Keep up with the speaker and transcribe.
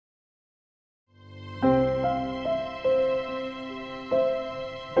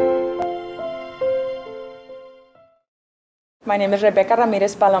My name is Rebecca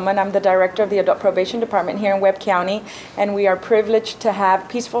Ramirez Paloma, and I'm the director of the Adult Probation Department here in Webb County, and we are privileged to have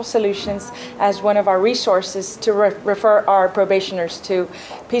Peaceful Solutions as one of our resources to refer our probationers to.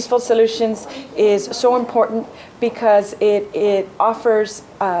 Peaceful Solutions is so important because it offers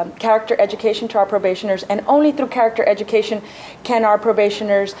character education to our probationers, and only through character education can our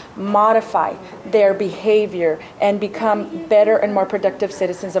probationers modify their behavior and become better and more productive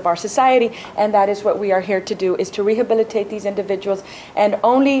citizens of our society. And that is what we are here to do, is to rehabilitate these individuals. And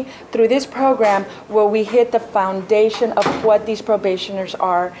only through this program will we hit the foundation of what these probationers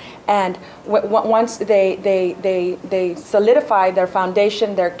are. And once they solidify their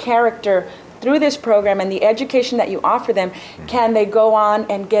foundation, their character, through this program and the education that you offer them, can they go on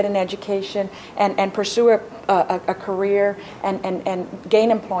and get an education and pursue a career and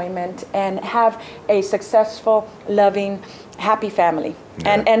gain employment and have a successful, loving, happy family.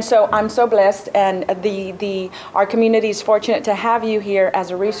 Yeah. And so I'm so blessed, and our community is fortunate to have you here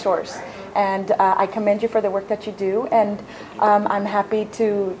as a resource. And I commend you for the work that you do, and I'm happy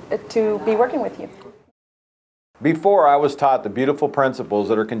to be working with you. Before I was taught the beautiful principles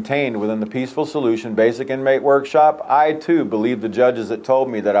that are contained within the Peaceful Solution Basic Inmate Workshop, I too believed the judges that told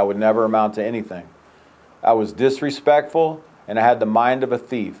me that I would never amount to anything. I was disrespectful, and I had the mind of a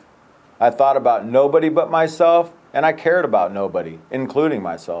thief. I thought about nobody but myself, and I cared about nobody, including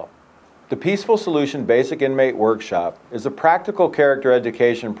myself. The Peaceful Solution Basic Inmate Workshop is a practical character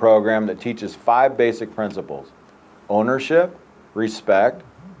education program that teaches 5 basic principles: ownership, respect,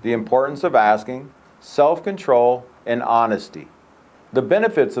 the importance of asking, self-control, and honesty. The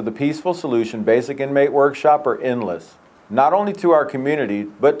benefits of the Peaceful Solution Basic Inmate Workshop are endless, not only to our community,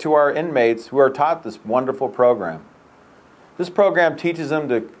 but to our inmates who are taught this wonderful program. This program teaches them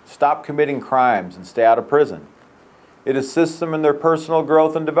to stop committing crimes and stay out of prison. It assists them in their personal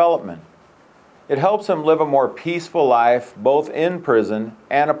growth and development. It helps them live a more peaceful life, both in prison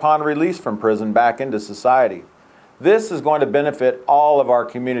and upon release from prison back into society. This is going to benefit all of our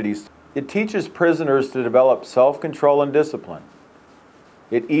communities. It teaches prisoners to develop self-control and discipline.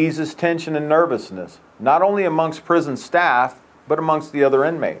 It eases tension and nervousness, not only amongst prison staff, but amongst the other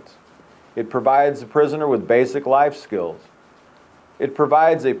inmates. It provides the prisoner with basic life skills. It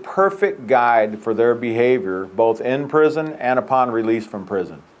provides a perfect guide for their behavior, both in prison and upon release from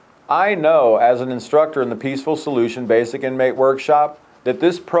prison. I know, as an instructor in the Peaceful Solution Basic Inmate Workshop, that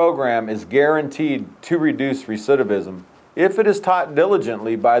this program is guaranteed to reduce recidivism if it is taught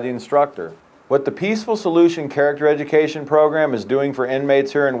diligently by the instructor. What the Peaceful Solution Character Education Program is doing for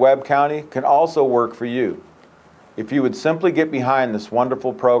inmates here in Webb County can also work for you, if you would simply get behind this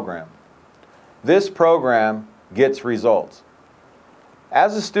wonderful program. This program gets results.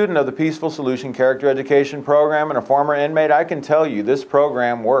 As a student of the Peaceful Solution Character Education Program and a former inmate, I can tell you this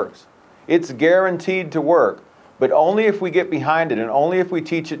program works. It's guaranteed to work, but only if we get behind it and only if we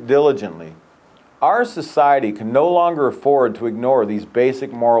teach it diligently. Our society can no longer afford to ignore these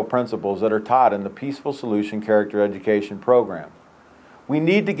basic moral principles that are taught in the Peaceful Solution Character Education Program. We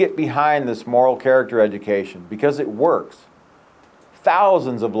need to get behind this moral character education because it works.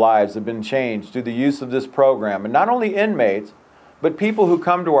 Thousands of lives have been changed through the use of this program, and not only inmates, but people who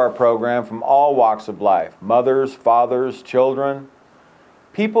come to our program from all walks of life: mothers, fathers, children,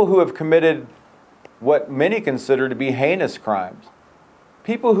 people who have committed what many consider to be heinous crimes.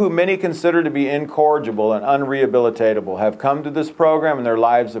 People who many consider to be incorrigible and unrehabilitatable have come to this program, and their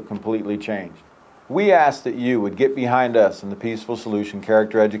lives have completely changed. We ask that you would get behind us in the Peaceful Solution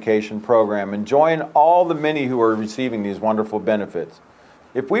Character Education Program and join all the many who are receiving these wonderful benefits.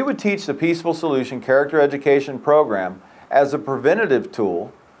 If we would teach the Peaceful Solution Character Education Program as a preventative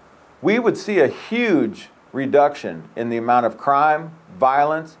tool, we would see a huge reduction in the amount of crime,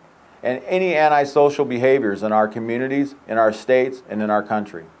 violence, and any antisocial behaviors in our communities, in our states, and in our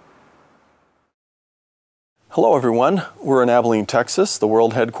country. Hello everyone, we're in Abilene, Texas, the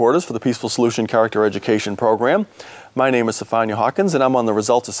world headquarters for the Peaceful Solution Character Education Program. My name is Stefania Hawkins, and I'm on the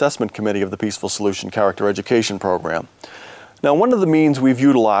Results Assessment Committee of the Peaceful Solution Character Education Program. Now, one of the means we've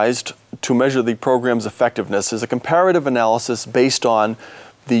utilized to measure the program's effectiveness is a comparative analysis based on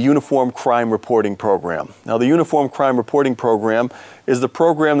the Uniform Crime Reporting Program. Now, the Uniform Crime Reporting Program is the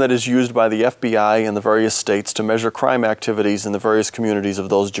program that is used by the FBI in the various states to measure crime activities in the various communities of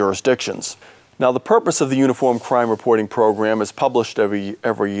those jurisdictions. Now, the purpose of the Uniform Crime Reporting Program is published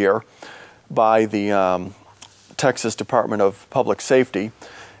every year by the Texas Department of Public Safety,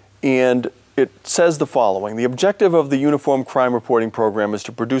 and it says the following: the objective of the Uniform Crime Reporting Program is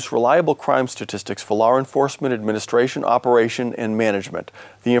to produce reliable crime statistics for law enforcement, administration, operation, and management.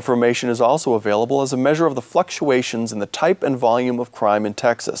 The information is also available as a measure of the fluctuations in the type and volume of crime in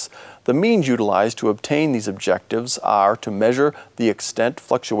Texas. The means utilized to obtain these objectives are to measure the extent,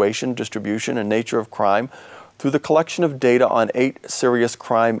 fluctuation, distribution, and nature of crime through the collection of data on 8 serious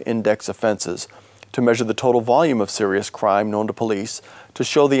crime index offenses, to measure the total volume of serious crime known to police, to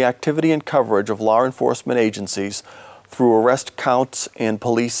show the activity and coverage of law enforcement agencies through arrest counts and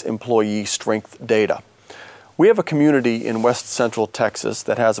police employee strength data. We have a community in West Central Texas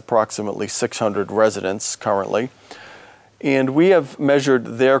that has approximately 600 residents currently, and we have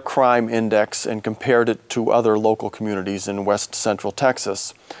measured their crime index and compared it to other local communities in West Central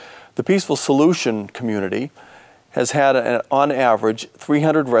Texas. The Peaceful Solution community has had, on average,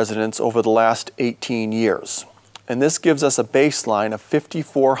 300 residents over the last 18 years. And this gives us a baseline of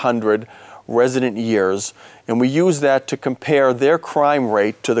 5,400 resident years, and we use that to compare their crime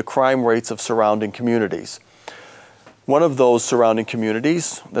rate to the crime rates of surrounding communities. One of those surrounding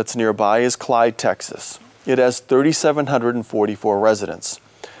communities that's nearby is Clyde, Texas. It has 3,744 residents.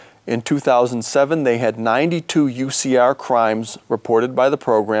 In 2007, they had 92 UCR crimes reported by the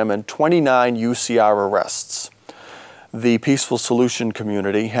program and 29 UCR arrests. The Peaceful Solution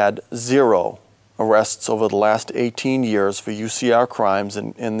community had 0 arrests over the last 18 years for UCR crimes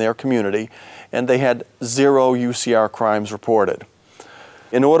in their community, and they had 0 UCR crimes reported.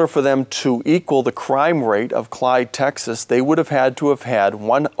 In order for them to equal the crime rate of Clyde, Texas, they would have had to have had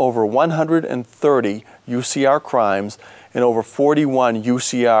over 130 UCR crimes and over 41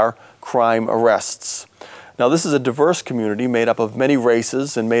 UCR crime arrests. Now, this is a diverse community made up of many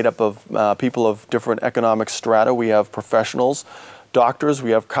races and made up of people of different economic strata. We have professionals, doctors,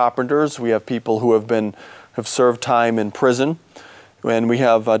 we have carpenters, we have people who have served time in prison, and we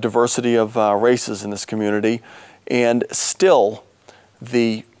have a diversity of races in this community. And still,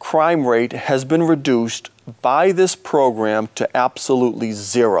 the crime rate has been reduced by this program to absolutely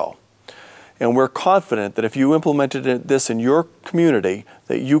 0. And we're confident that if you implemented this in your community,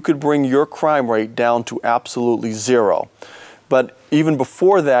 that you could bring your crime rate down to absolutely 0. But even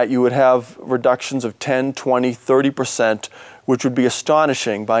before that, you would have reductions of 10, 20, 30%, which would be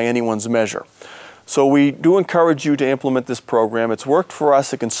astonishing by anyone's measure. So we do encourage you to implement this program. It's worked for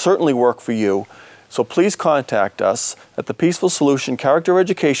us. It can certainly work for you. So please contact us at the Peaceful Solution Character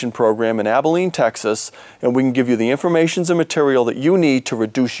Education Program in Abilene, Texas, and we can give you the information and material that you need to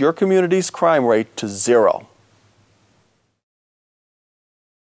reduce your community's crime rate to 0.